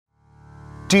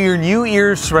Do your New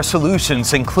Year's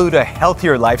resolutions include a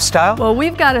healthier lifestyle? Well,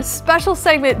 we've got a special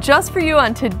segment just for you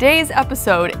on today's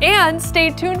episode. And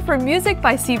stay tuned for music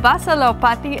by Sivasa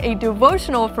Laupati, a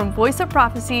devotional from Voice of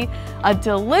Prophecy, a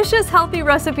delicious healthy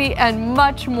recipe, and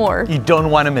much more. You don't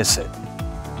want to miss it.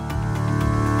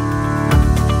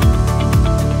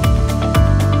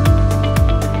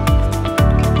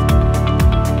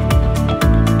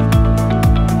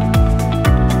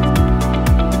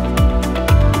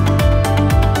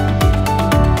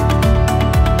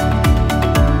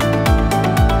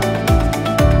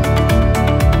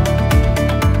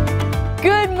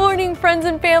 Friends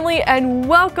and family, and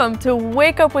welcome to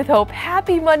Wake Up with Hope.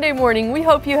 Happy Monday morning. We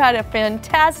hope you had a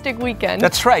fantastic weekend.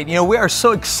 That's right. You know, we are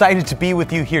so excited to be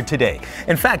with you here today.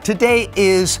 In fact, today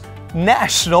is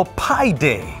National Pie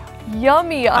Day.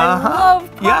 Yummy. I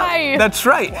love pie. Yeah, that's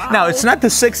right. Wow. Now, it's not the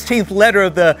 16th letter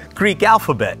of the Greek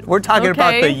alphabet. We're talking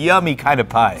about the yummy kind of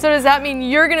pie. So does that mean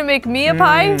you're going to make me a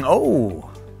pie? Oh.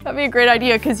 That'd be a great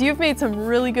idea, because you've made some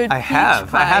really good peach pie.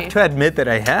 I have to admit that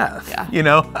I have. Yeah. You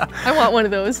know? I want one of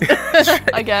those.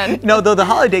 Again. No, though the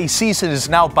holiday season is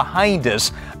now behind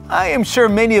us, I am sure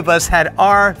many of us had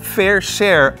our fair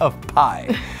share of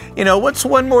pie. You know, what's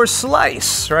one more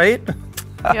slice, right?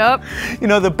 Yep. You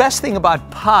know, the best thing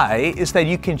about pie is that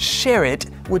you can share it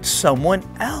with someone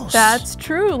else. That's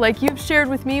true. Like you've shared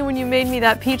with me when you made me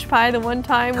that peach pie the one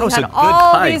time. That was we had a good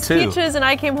all pie these too. peaches, and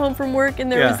I came home from work,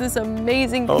 and there was this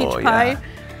amazing peach Yeah. pie.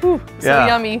 Whew, so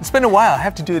yummy. It's been a while. I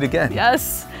have to do it again.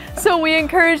 Yes. So we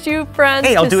encourage you, friends.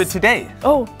 Hey, I'll do it today.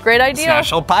 Oh, great idea. It's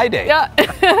National Pie Day. Yeah.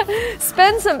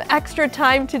 Spend some extra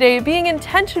time today being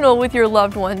intentional with your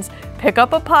loved ones. Pick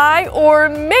up a pie or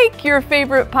make your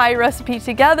favorite pie recipe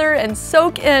together and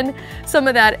soak in some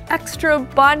of that extra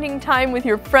bonding time with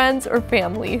your friends or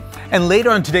family. And later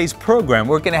on today's program,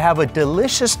 we're going to have a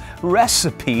delicious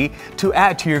recipe to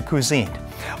add to your cuisine.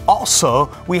 Also,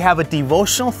 we have a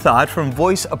devotional thought from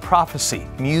Voice of Prophecy,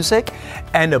 music,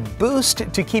 and a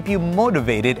boost to keep you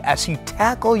motivated as you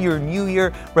tackle your New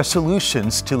Year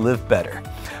resolutions to live better.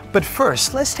 But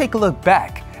first, let's take a look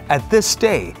back at this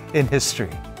day in history.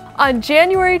 On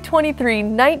January 23,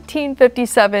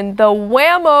 1957, the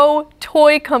Wham-O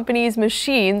Toy Company's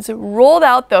machines rolled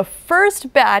out the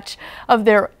first batch of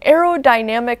their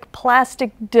aerodynamic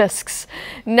plastic discs,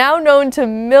 now known to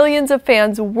millions of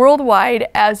fans worldwide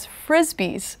as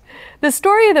Frisbees. The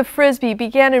story of the Frisbee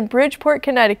began in Bridgeport,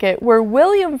 Connecticut, where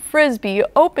William Frisbee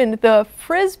opened the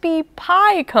Frisbee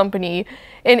Pie Company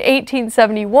in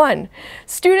 1871.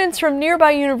 Students from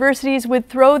nearby universities would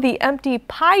throw the empty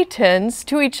pie tins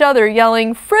to each other,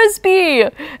 yelling "Frisbee"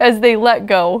 as they let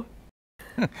go.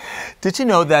 Did you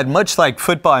know that much like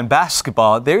football and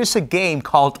basketball, there's a game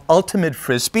called Ultimate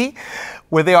Frisbee,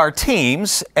 where there are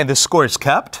teams and the score is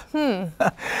kept? The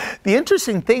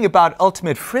interesting thing about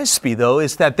Ultimate Frisbee, though,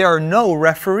 is that there are no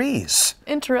referees.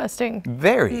 Interesting.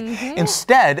 Very.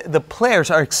 Instead, the players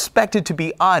are expected to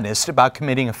be honest about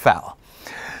committing a foul.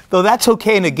 Though that's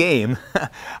okay in a game,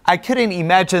 I couldn't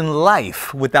imagine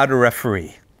life without a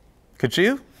referee. Could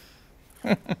you?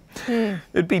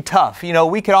 It'd be tough. You know,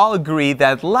 we could all agree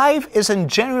that life isn't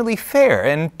generally fair,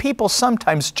 and people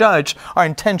sometimes judge our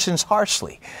intentions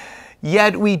harshly.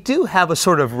 Yet we do have a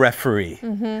sort of referee.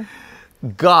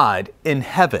 God in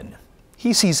heaven.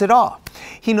 He sees it all.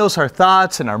 He knows our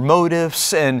thoughts and our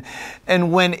motives, and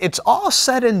when it's all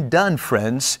said and done,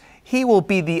 friends, He will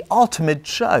be the ultimate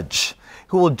judge,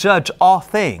 who will judge all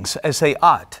things as they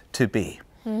ought to be.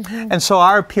 And so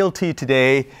our appeal to you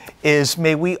today is,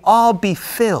 may we all be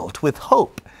filled with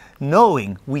hope,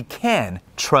 knowing we can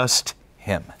trust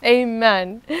Him.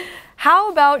 Amen.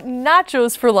 How about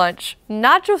nachos for lunch?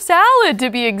 Nacho salad, to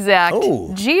be exact.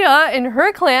 Oh. Gia and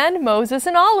her clan, Moses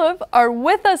and Olive, are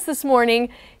with us this morning,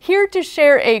 here to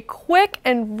share a quick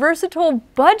and versatile,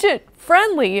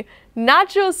 budget-friendly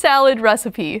nacho salad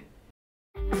recipe.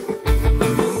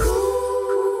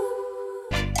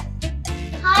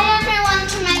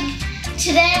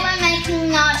 Today we're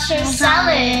making nacho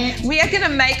salad. We are going to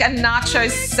make a nacho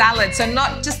salad. So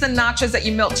not just the nachos that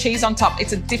you melt cheese on top,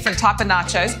 it's a different type of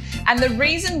nachos. And the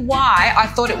reason why I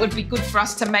thought it would be good for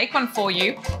us to make one for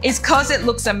you is because it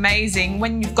looks amazing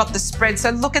when you've got the spread.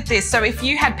 So look at this. So if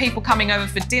you had people coming over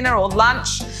for dinner or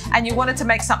lunch and you wanted to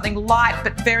make something light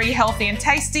but very healthy and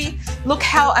tasty, look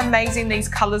how amazing these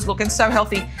colors look and so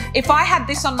healthy. If I had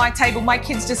this on my table, my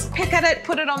kids just pick at it,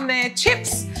 put it on their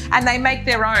chips, and they make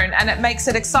their own, and it makes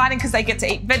it exciting because they get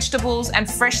to eat vegetables and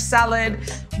fresh salad,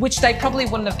 which they probably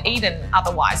wouldn't have eaten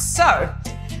otherwise. So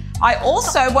I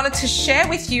also wanted to share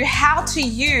with you how to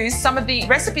use some of the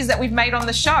recipes that we've made on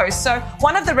the show. So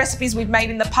one of the recipes we've made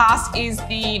in the past is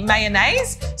the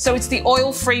mayonnaise. So it's the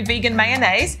oil-free vegan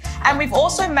mayonnaise. And we've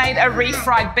also made a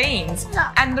refried beans.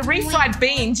 And the refried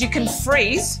beans you can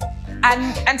freeze.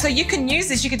 And so you can use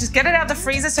this, you can just get it out of the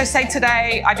freezer. So say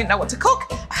today, I didn't know what to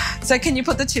cook. So can you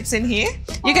put the chips in here?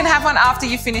 You can have one after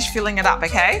you finish filling it up,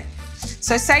 okay?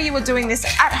 So say you were doing this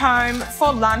at home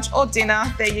for lunch or dinner.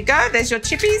 There you go, there's your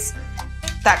chippies.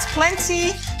 That's plenty.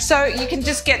 So you can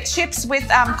just get chips with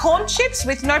corn chips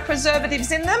with no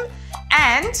preservatives in them.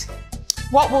 And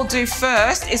what we'll do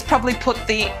first is probably put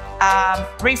the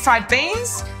refried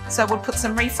beans. So we'll put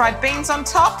some refried beans on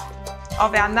top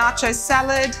of our nacho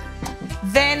salad.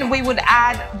 Then we would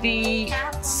add the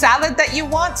salad that you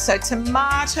want. So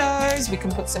tomatoes, we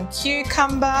can put some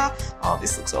cucumber. Oh,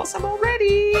 this looks awesome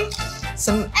already.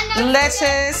 Some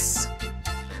lettuce.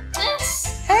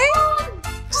 Hey,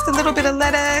 just a little bit of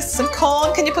lettuce, some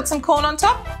corn. Can you put some corn on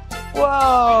top?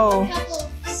 Whoa.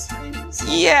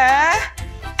 Yeah.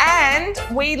 And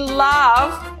we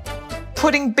love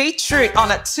putting beetroot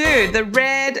on it too. The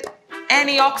red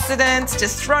antioxidants,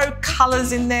 just throw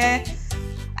colors in there.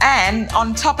 And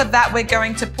on top of that, we're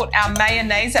going to put our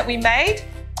mayonnaise that we made.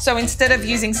 So instead of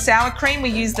using sour cream, we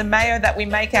use the mayo that we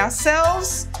make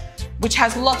ourselves, which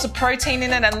has lots of protein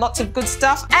in it and lots of good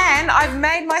stuff. And I've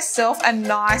made myself a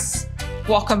nice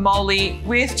guacamole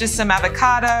with just some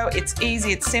avocado. It's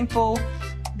easy, it's simple.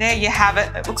 There you have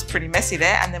it. It looks pretty messy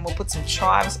there. And then we'll put some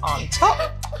chives on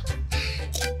top.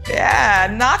 Yeah,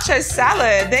 nacho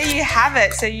salad. There you have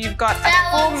it. So you've got a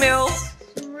full meal.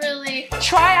 Really.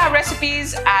 Try our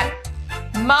recipes at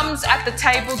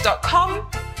mumsattetable.com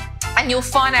and you'll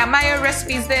find our mayo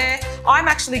recipes there. I'm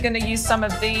actually going to use some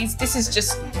of these. This is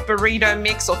just burrito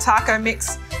mix or taco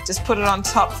mix. Just put it on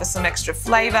top for some extra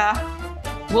flavor.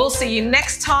 We'll see you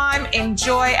next time.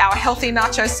 Enjoy our healthy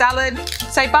nacho salad.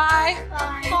 Say bye.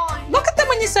 Bye. Bye. Look at them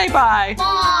when you say bye.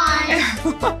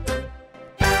 Bye.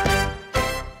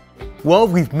 Well,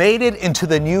 we've made it into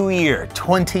the new year,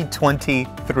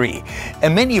 2023,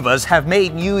 and many of us have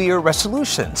made New Year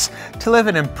resolutions to live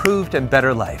an improved and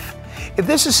better life. If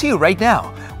this is you right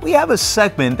now, we have a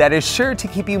segment that is sure to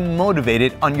keep you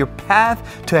motivated on your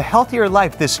path to a healthier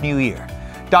life this new year.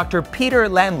 Dr. Peter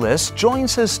Landless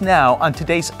joins us now on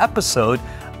today's episode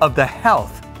of The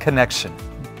Health Connection.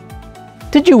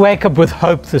 Did you wake up with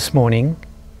hope this morning?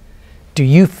 Do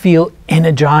you feel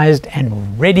energized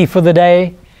and ready for the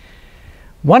day?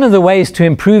 One of the ways to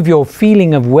improve your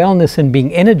feeling of wellness and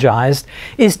being energized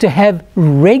is to have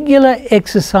regular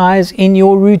exercise in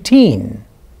your routine.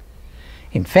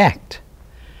 In fact,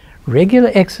 regular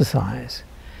exercise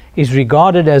is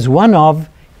regarded as one of,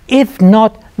 if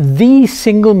not the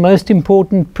single most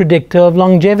important predictor of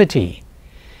longevity.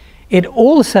 It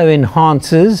also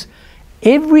enhances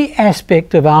every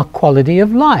aspect of our quality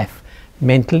of life,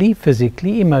 mentally,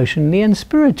 physically, emotionally, and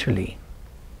spiritually.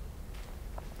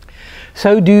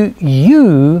 So do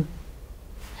you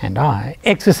and I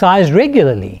exercise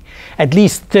regularly, at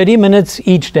least 30 minutes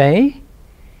each day?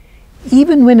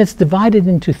 Even when it's divided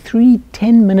into 3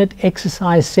 10-minute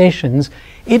exercise sessions,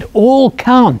 it all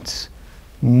counts.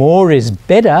 More is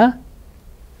better,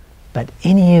 but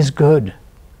any is good.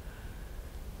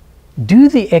 Do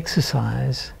the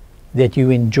exercise that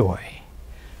you enjoy.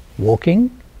 Walking,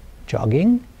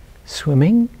 jogging,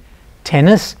 swimming,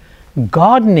 tennis,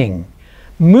 gardening.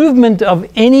 Movement of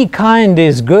any kind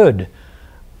is good.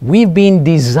 We've been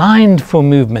designed for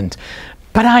movement.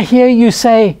 But I hear you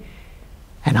say,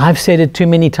 and I've said it too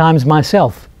many times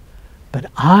myself, but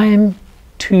I'm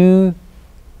too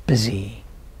busy.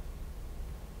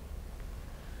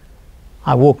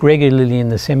 I walk regularly in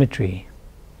the cemetery,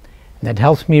 and that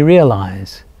helps me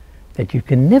realize that you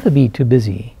can never be too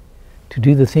busy to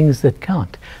do the things that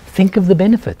count. Think of the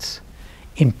benefits: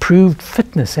 improved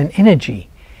fitness and energy,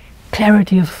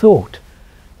 clarity of thought,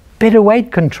 better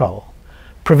weight control,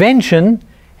 prevention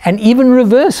and even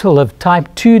reversal of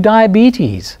type 2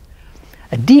 diabetes,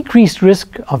 a decreased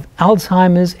risk of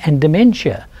Alzheimer's and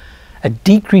dementia, a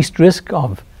decreased risk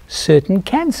of certain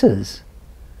cancers,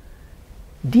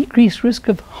 decreased risk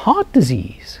of heart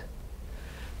disease,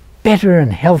 better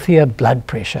and healthier blood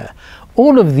pressure,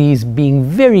 all of these being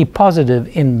very positive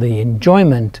in the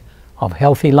enjoyment of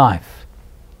healthy life.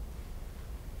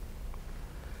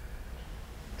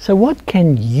 So what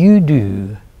can you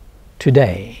do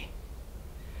today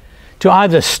to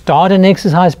either start an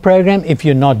exercise program if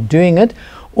you're not doing it,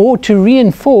 or to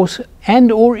reinforce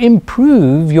and or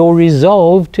improve your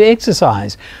resolve to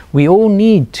exercise? We all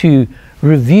need to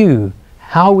review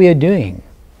how we are doing.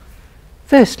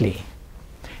 Firstly,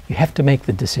 you have to make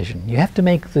the decision. You have to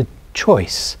make the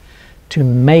choice to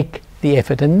make the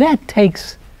effort. And that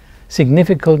takes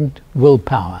significant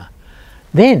willpower.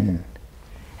 Then,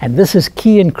 and this is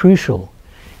key and crucial,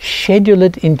 schedule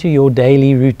it into your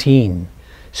daily routine.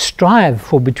 Strive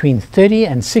for between 30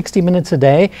 and 60 minutes a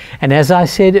day. And as I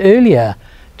said earlier,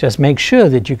 just make sure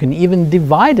that you can even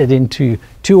divide it into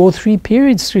 2 or 3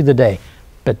 periods through the day,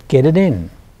 but get it in.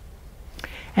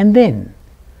 And then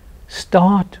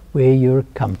start where you're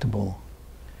comfortable.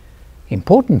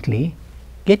 Importantly,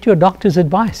 get your doctor's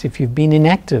advice if you've been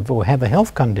inactive or have a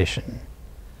health condition.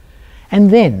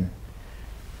 And then,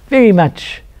 very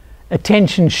much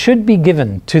attention should be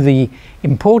given to the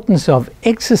importance of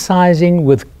exercising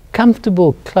with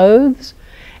comfortable clothes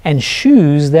and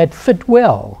shoes that fit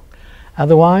well.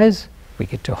 Otherwise, we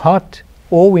get too hot,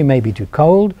 or we may be too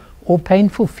cold, or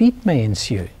painful feet may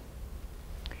ensue.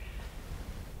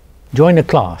 Join a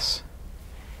class.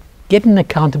 Get an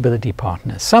accountability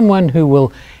partner, someone who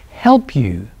will help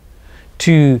you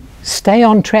to stay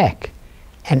on track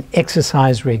and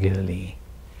exercise regularly.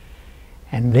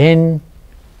 And then,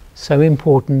 so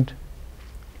important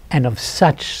and of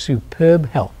such superb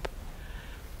help,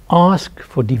 ask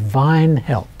for divine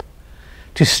help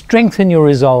to strengthen your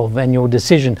resolve and your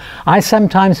decision. I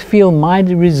sometimes feel my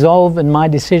resolve and my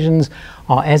decisions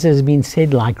are, as has been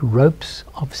said, like ropes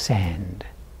of sand.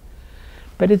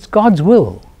 But it's God's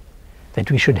will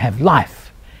that we should have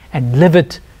life and live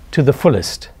it to the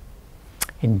fullest.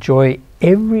 Enjoy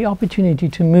every opportunity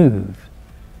to move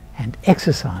and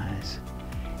exercise,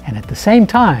 and at the same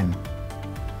time,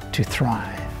 to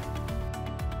thrive.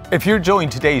 If you're enjoying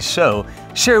today's show,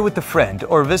 share with a friend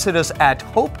or visit us at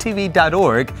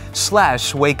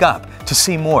hopetv.org/wakeup to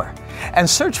see more. And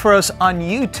search for us on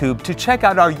YouTube to check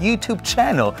out our YouTube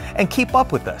channel and keep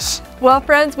up with us. Well,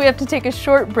 friends, we have to take a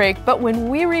short break, but when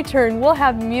we return, we'll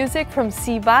have music from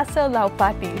Sivasa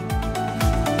Laupati.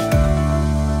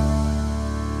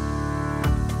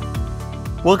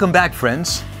 Welcome back,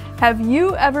 friends. Have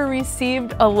you ever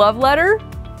received a love letter?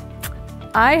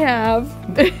 I have.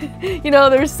 You know,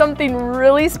 there's something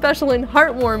really special and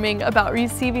heartwarming about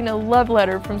receiving a love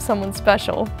letter from someone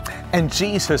special. And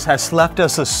Jesus has left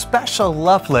us a special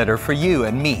love letter for you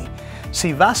and me.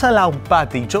 Sivasa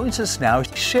Laupati joins us now,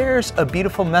 shares a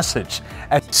beautiful message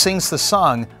as she sings the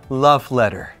song Love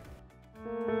Letter.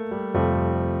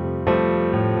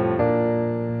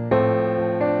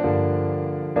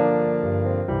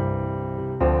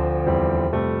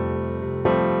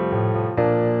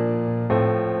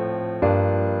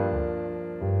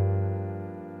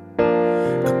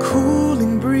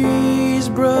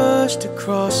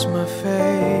 Across my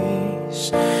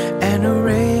face, an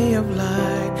array of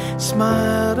light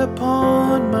smiled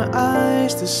upon my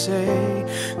eyes to say,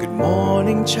 "Good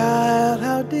morning, child,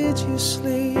 how did you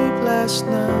sleep last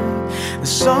night?" The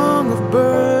song of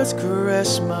birds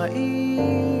caressed my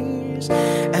ears,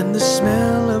 and the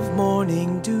smell of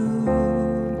morning dew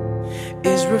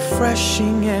is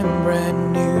refreshing and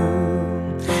brand new.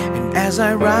 And as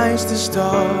I rise to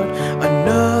start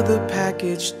another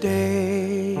package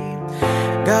day,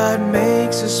 God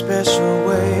makes a special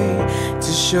way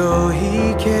to show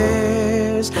He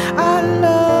cares. I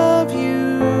love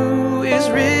you is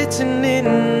written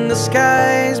in the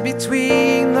skies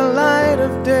between the light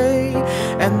of day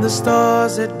and the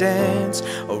stars that dance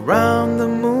around the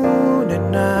moon at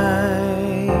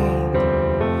night.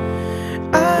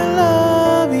 I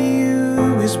love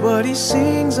you is what He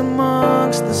sings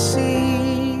amongst the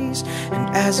seas, and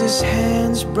as His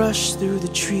hands brush through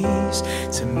the trees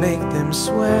to make them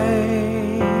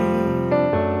sway,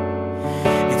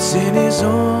 it's in His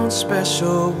own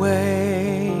special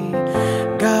way.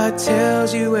 God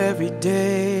tells you every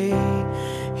day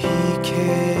He cares.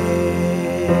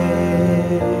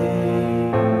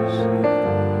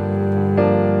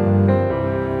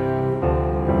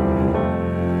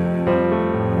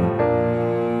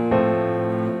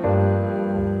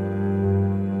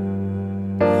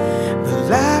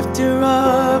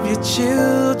 Of your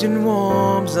children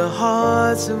warms the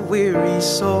hearts of weary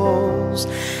souls,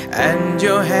 and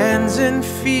your hands and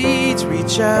feet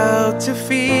reach out to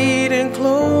feed and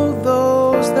clothe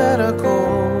those that are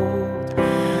cold.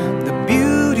 The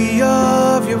beauty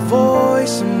of your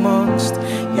voice amongst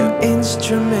your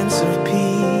instruments of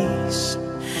peace,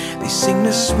 they sing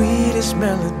the sweetest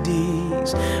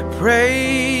melodies,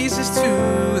 praises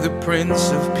to the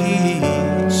Prince of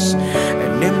Peace.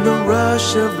 And in the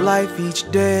rush of life each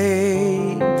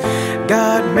day,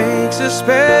 God makes a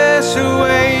special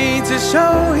way to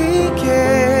show He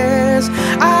cares.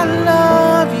 I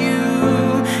love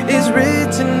you is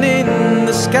written in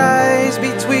the skies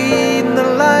between the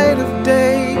light of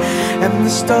day and the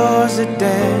stars that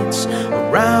dance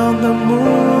around the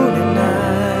moon at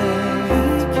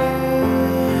night.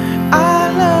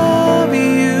 I love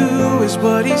you is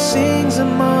what he sings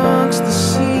amongst the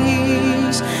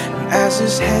seas, and as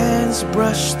his hands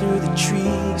brush through the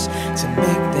trees to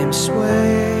make them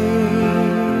sway,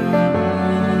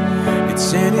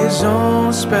 it's in his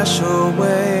own special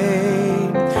way.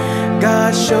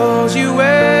 God shows you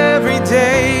every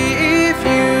day if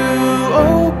you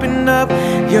open up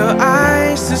your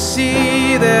eyes to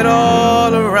see that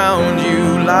all around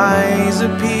you lies a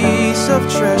piece of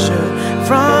treasure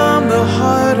from the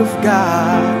heart of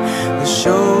God that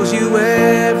shows you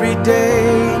every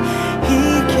day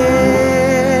he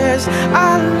cares.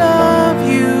 I love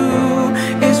you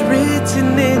is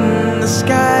written in the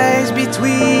skies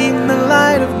between the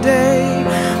light of day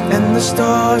and the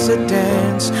stars that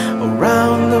dance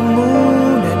around the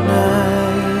moon at night.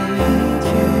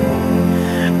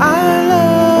 I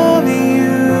love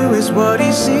you is what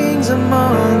he sings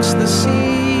amongst the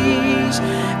seas,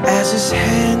 as his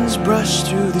hands brush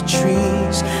through the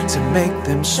trees to make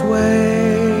them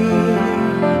sway.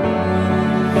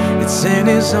 It's in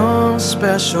his own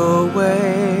special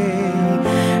way.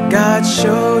 God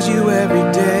shows you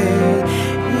every day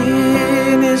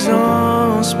in his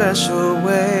own special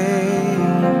way.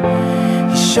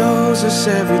 He shows us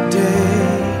every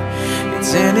day.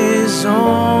 It's in his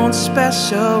own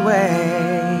special way.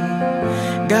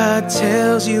 God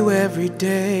tells you every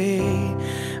day,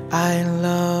 I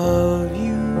love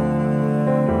you.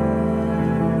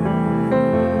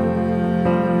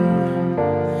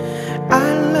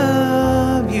 I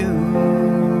love you.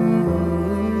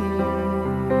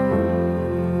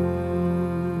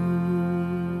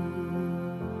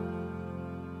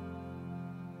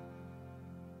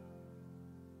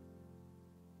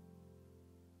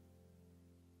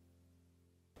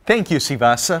 Thank you,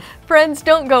 Sivasa. Friends,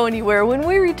 don't go anywhere. When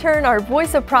we return, our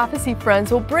Voice of Prophecy friends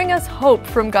will bring us hope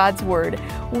from God's Word.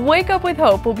 Wake Up with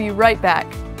Hope. We'll be right back.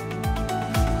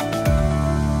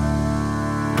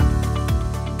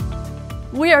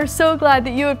 We are so glad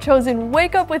that you have chosen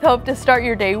Wake Up with Hope to start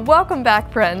your day. Welcome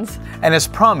back, friends. And as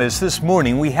promised, this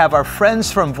morning we have our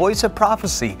friends from Voice of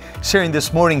Prophecy sharing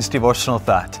this morning's devotional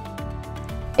thought.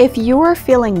 If you're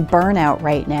feeling burnout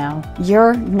right now,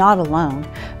 you're not alone.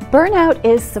 Burnout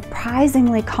is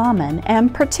surprisingly common,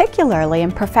 and particularly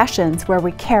in professions where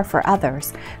we care for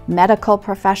others. Medical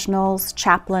professionals,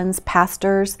 chaplains,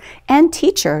 pastors, and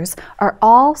teachers are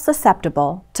all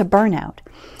susceptible to burnout.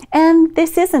 And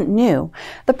this isn't new.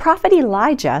 The prophet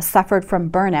Elijah suffered from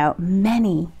burnout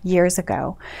many years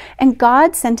ago, and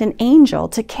God sent an angel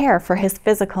to care for his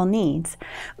physical needs.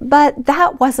 But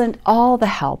that wasn't all the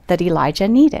help that Elijah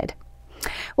needed.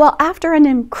 Well, after an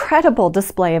incredible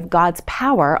display of God's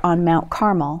power on Mount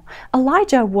Carmel,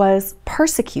 Elijah was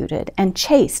persecuted and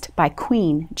chased by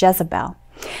Queen Jezebel.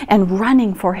 And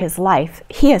running for his life,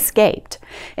 he escaped.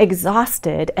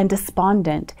 Exhausted and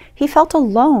despondent, he felt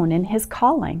alone in his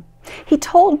calling. He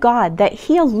told God that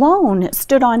he alone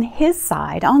stood on his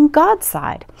side, on God's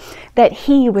side, that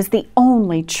he was the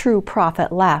only true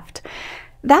prophet left.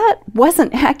 That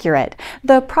wasn't accurate.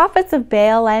 The prophets of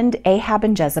Baal and Ahab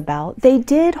and Jezebel, they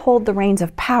did hold the reins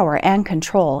of power and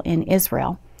control in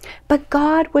Israel. But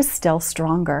God was still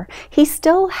stronger. He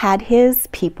still had his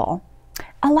people.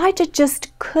 Elijah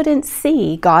just couldn't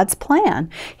see God's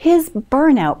plan. His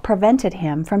burnout prevented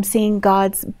him from seeing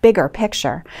God's bigger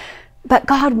picture. But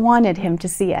God wanted him to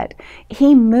see it.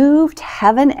 He moved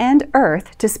heaven and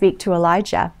earth to speak to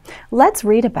Elijah. Let's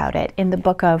read about it in the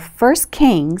book of 1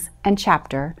 Kings and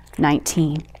chapter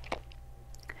 19.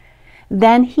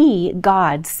 Then he,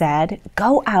 God, said,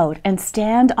 "Go out and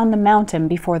stand on the mountain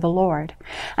before the Lord."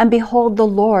 And behold, the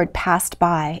Lord passed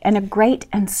by, and a great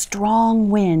and strong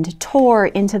wind tore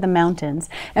into the mountains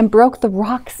and broke the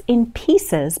rocks in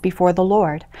pieces before the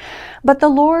Lord. But the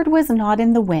Lord was not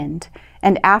in the wind.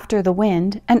 And after the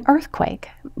wind, an earthquake,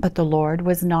 but the Lord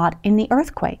was not in the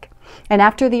earthquake. And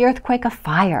after the earthquake, a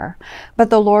fire,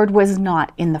 but the Lord was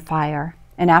not in the fire.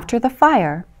 And after the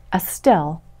fire, a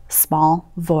still, small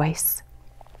voice.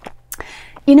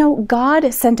 You know,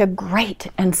 God sent a great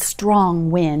and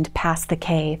strong wind past the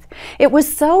cave. It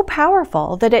was so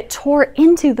powerful that it tore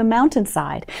into the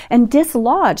mountainside and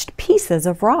dislodged pieces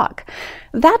of rock.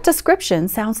 That description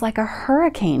sounds like a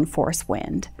hurricane force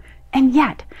wind. And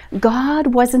yet,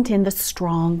 God wasn't in the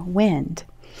strong wind.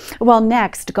 Well,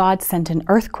 next, God sent an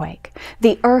earthquake.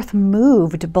 The earth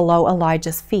moved below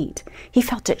Elijah's feet. He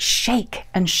felt it shake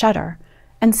and shudder.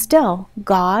 And still,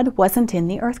 God wasn't in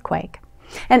the earthquake.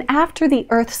 And after the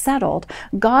earth settled,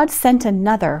 God sent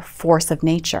another force of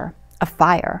nature, a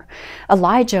fire.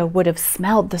 Elijah would have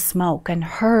smelled the smoke and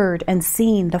heard and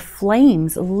seen the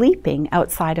flames leaping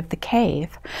outside of the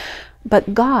cave.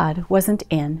 But God wasn't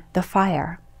in the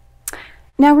fire.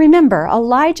 Now remember,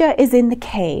 Elijah is in the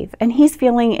cave and he's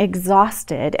feeling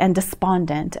exhausted and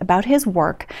despondent about his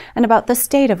work and about the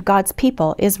state of God's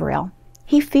people, Israel.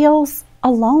 He feels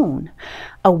alone.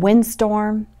 A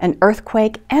windstorm, an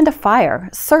earthquake, and a fire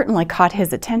certainly caught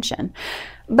his attention.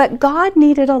 But God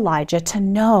needed Elijah to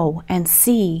know and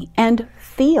see and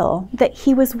feel that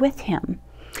he was with him.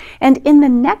 And in the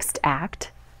next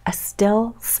act, a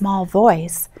still small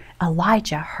voice,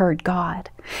 Elijah heard God.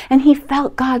 And he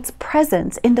felt God's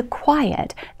presence in the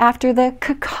quiet after the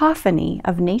cacophony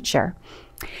of nature.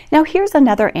 Now here's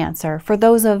another answer for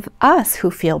those of us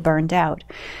who feel burned out.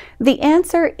 The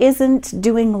answer isn't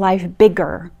doing life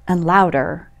bigger and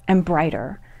louder and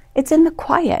brighter. It's in the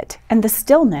quiet and the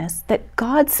stillness that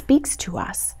God speaks to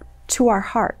us, to our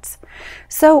hearts.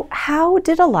 So how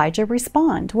did Elijah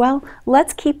respond? Well,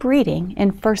 let's keep reading in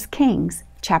 1 Kings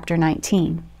chapter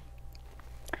 19.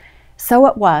 So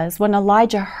it was, when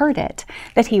Elijah heard it,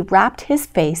 that he wrapped his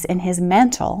face in his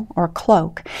mantle or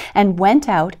cloak and went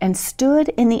out and stood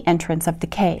in the entrance of the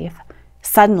cave.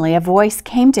 Suddenly a voice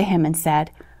came to him and said,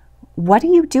 "What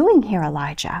are you doing here,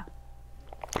 Elijah?"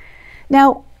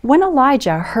 Now, when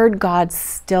Elijah heard God's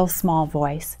still small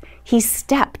voice, he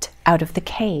stepped out of the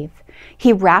cave.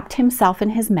 He wrapped himself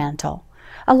in his mantle.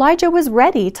 Elijah was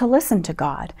ready to listen to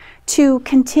God, to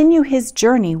continue his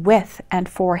journey with and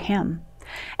for him.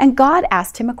 And God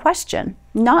asked him a question,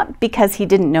 not because he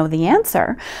didn't know the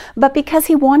answer, but because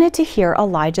he wanted to hear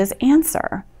Elijah's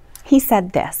answer. He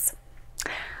said this,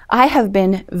 "I have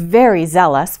been very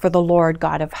zealous for the Lord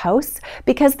God of hosts,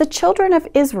 because the children of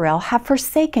Israel have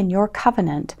forsaken your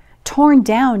covenant, torn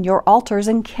down your altars,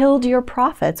 and killed your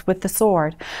prophets with the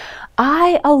sword.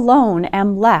 I alone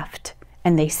am left,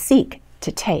 and they seek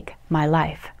to take my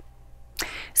life."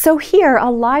 So here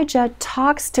Elijah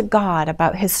talks to God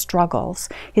about his struggles,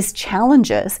 his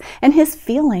challenges, and his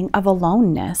feeling of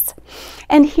aloneness.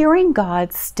 And hearing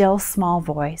God's still small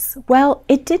voice, well,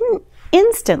 it didn't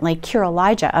instantly cure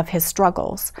Elijah of his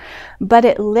struggles, but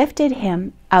it lifted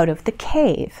him out of the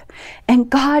cave. And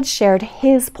God shared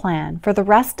his plan for the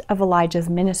rest of Elijah's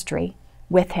ministry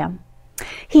with him.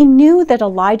 He knew that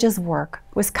Elijah's work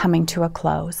was coming to a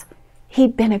close.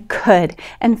 He'd been a good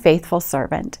and faithful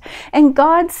servant, and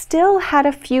God still had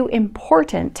a few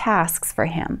important tasks for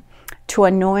him: to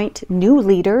anoint new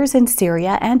leaders in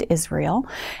Syria and Israel,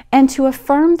 and to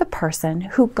affirm the person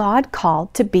who God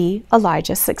called to be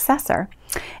Elijah's successor.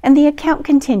 And the account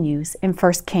continues in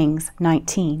 1 Kings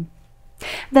 19.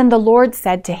 Then the Lord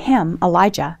said to him,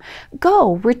 Elijah,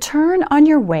 "Go, return on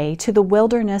your way to the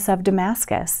wilderness of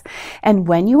Damascus, and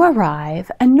when you arrive,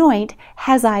 anoint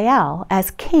Hazael as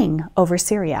king over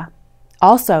Syria.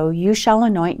 Also you shall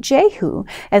anoint Jehu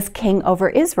as king over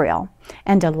Israel,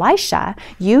 and Elisha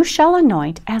you shall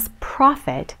anoint as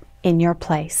prophet in your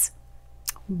place."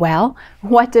 Well,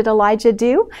 what did Elijah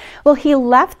do? Well, he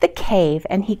left the cave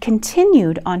and he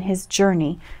continued on his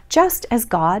journey, just as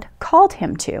God called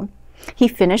him to. He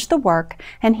finished the work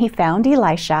and he found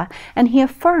Elisha, and he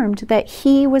affirmed that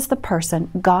he was the person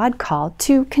God called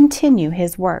to continue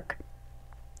his work.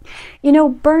 You know,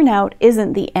 burnout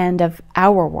isn't the end of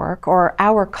our work or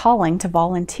our calling to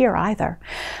volunteer either,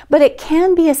 but it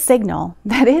can be a signal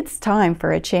that it's time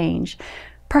for a change.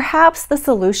 Perhaps the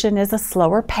solution is a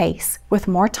slower pace with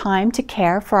more time to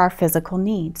care for our physical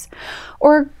needs.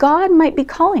 Or God might be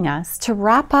calling us to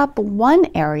wrap up one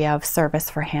area of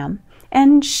service for Him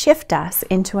and shift us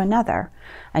into another,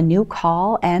 a new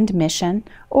call and mission,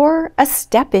 or a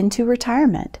step into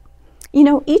retirement. You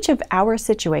know, each of our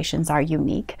situations are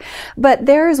unique, but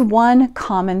there's one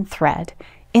common thread.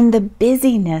 In the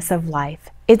busyness of life,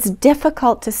 it's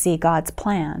difficult to see God's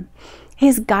plan.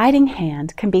 His guiding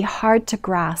hand can be hard to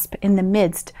grasp in the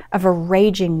midst of a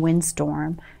raging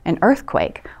windstorm, an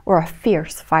earthquake, or a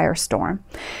fierce firestorm.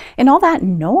 In all that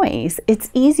noise, it's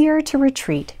easier to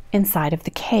retreat inside of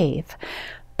the cave.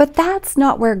 But that's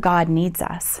not where God needs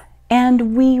us,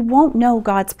 and we won't know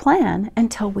God's plan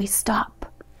until we stop,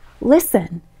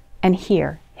 listen, and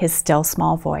hear His still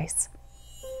small voice.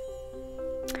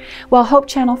 Well, Hope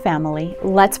Channel family,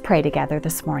 let's pray together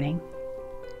this morning.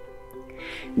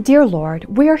 Dear Lord,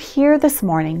 we are here this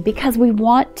morning because we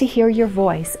want to hear your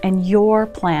voice and your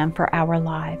plan for our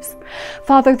lives.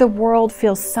 Father, the world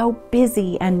feels so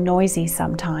busy and noisy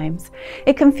sometimes.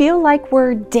 It can feel like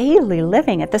we're daily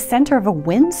living at the center of a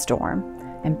windstorm,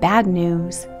 and bad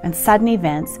news and sudden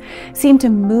events seem to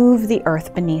move the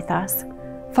earth beneath us.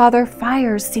 Father,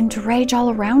 fires seem to rage all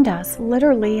around us,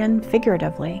 literally and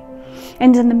figuratively.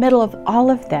 And in the middle of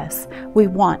all of this, we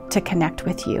want to connect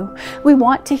with you. We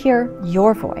want to hear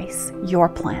your voice, your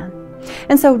plan.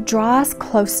 And so draw us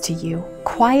close to you,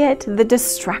 quiet the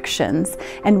distractions,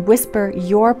 and whisper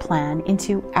your plan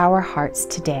into our hearts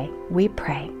today. We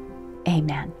pray.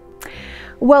 Amen.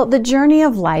 Well, the journey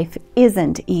of life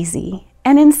isn't easy.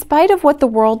 And in spite of what the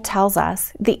world tells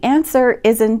us, the answer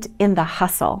isn't in the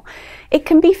hustle. It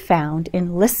can be found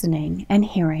in listening and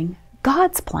hearing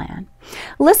God's plan.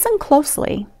 Listen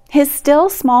closely. His still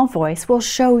small voice will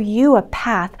show you a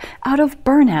path out of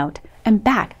burnout and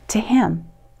back to Him.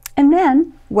 And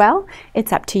then, well,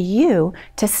 it's up to you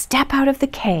to step out of the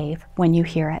cave when you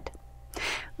hear it.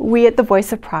 We at the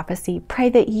Voice of Prophecy pray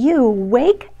that you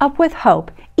wake up with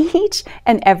hope each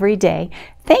and every day.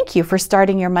 Thank you for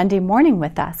starting your Monday morning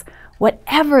with us.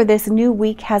 Whatever this new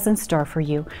week has in store for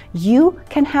you, you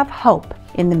can have hope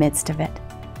in the midst of it.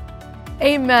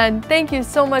 Amen. Thank you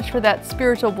so much for that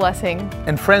spiritual blessing.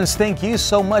 And friends, thank you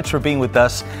so much for being with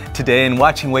us today and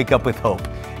watching Wake Up with Hope.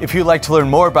 If you'd like to learn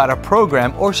more about our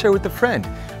program or share with a friend,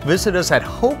 visit us at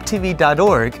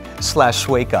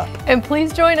hopetv.org/wakeup. And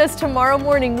please join us tomorrow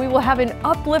morning. We will have an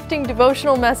uplifting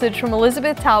devotional message from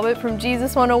Elizabeth Talbot from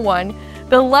Jesus 101.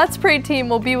 The Let's Pray team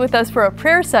will be with us for a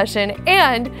prayer session,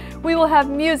 and we will have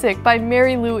music by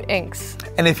Mary Lou Inks.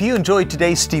 And if you enjoyed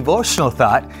today's devotional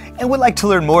thought and would like to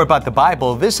learn more about the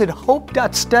Bible, visit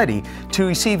hope.study to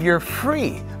receive your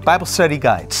free Bible study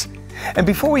guides. And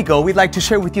before we go, we'd like to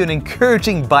share with you an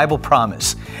encouraging Bible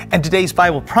promise. And today's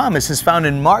Bible promise is found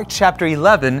in Mark chapter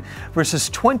 11, verses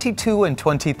 22 and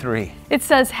 23. It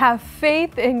says, "Have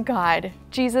faith in God."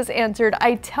 Jesus answered,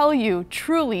 "I tell you,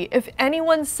 truly, if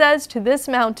anyone says to this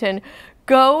mountain,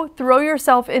 'Go, throw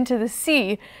yourself into the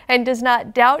sea,' and does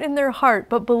not doubt in their heart,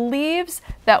 but believes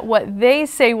that what they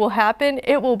say will happen,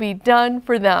 it will be done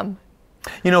for them."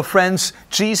 You know, friends,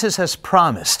 Jesus has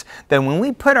promised that when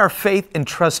we put our faith and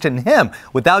trust in Him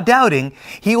without doubting,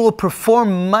 He will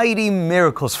perform mighty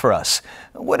miracles for us.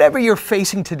 Whatever you're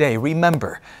facing today,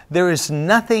 remember, there is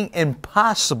nothing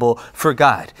impossible for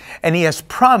God. And He has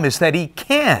promised that He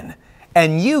can,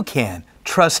 and you can,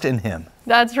 trust in Him.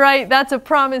 That's right. That's a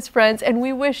promise, friends, and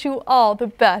we wish you all the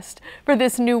best for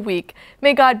this new week.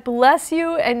 May God bless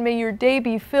you, and may your day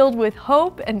be filled with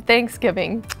hope and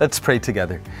thanksgiving. Let's pray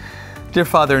together. Dear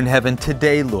Father in heaven,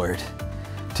 today, Lord,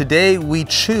 today we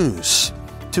choose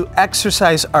to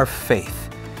exercise our faith.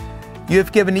 You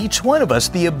have given each one of us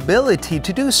the ability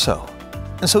to do so.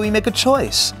 And so we make a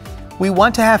choice. We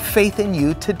want to have faith in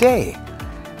you today.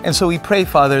 And so we pray,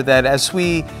 Father, that as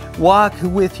we walk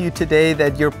with you today,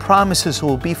 that your promises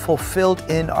will be fulfilled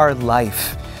in our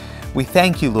life. We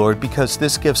thank you, Lord, because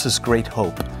this gives us great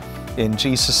hope. In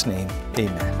Jesus' name,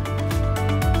 amen.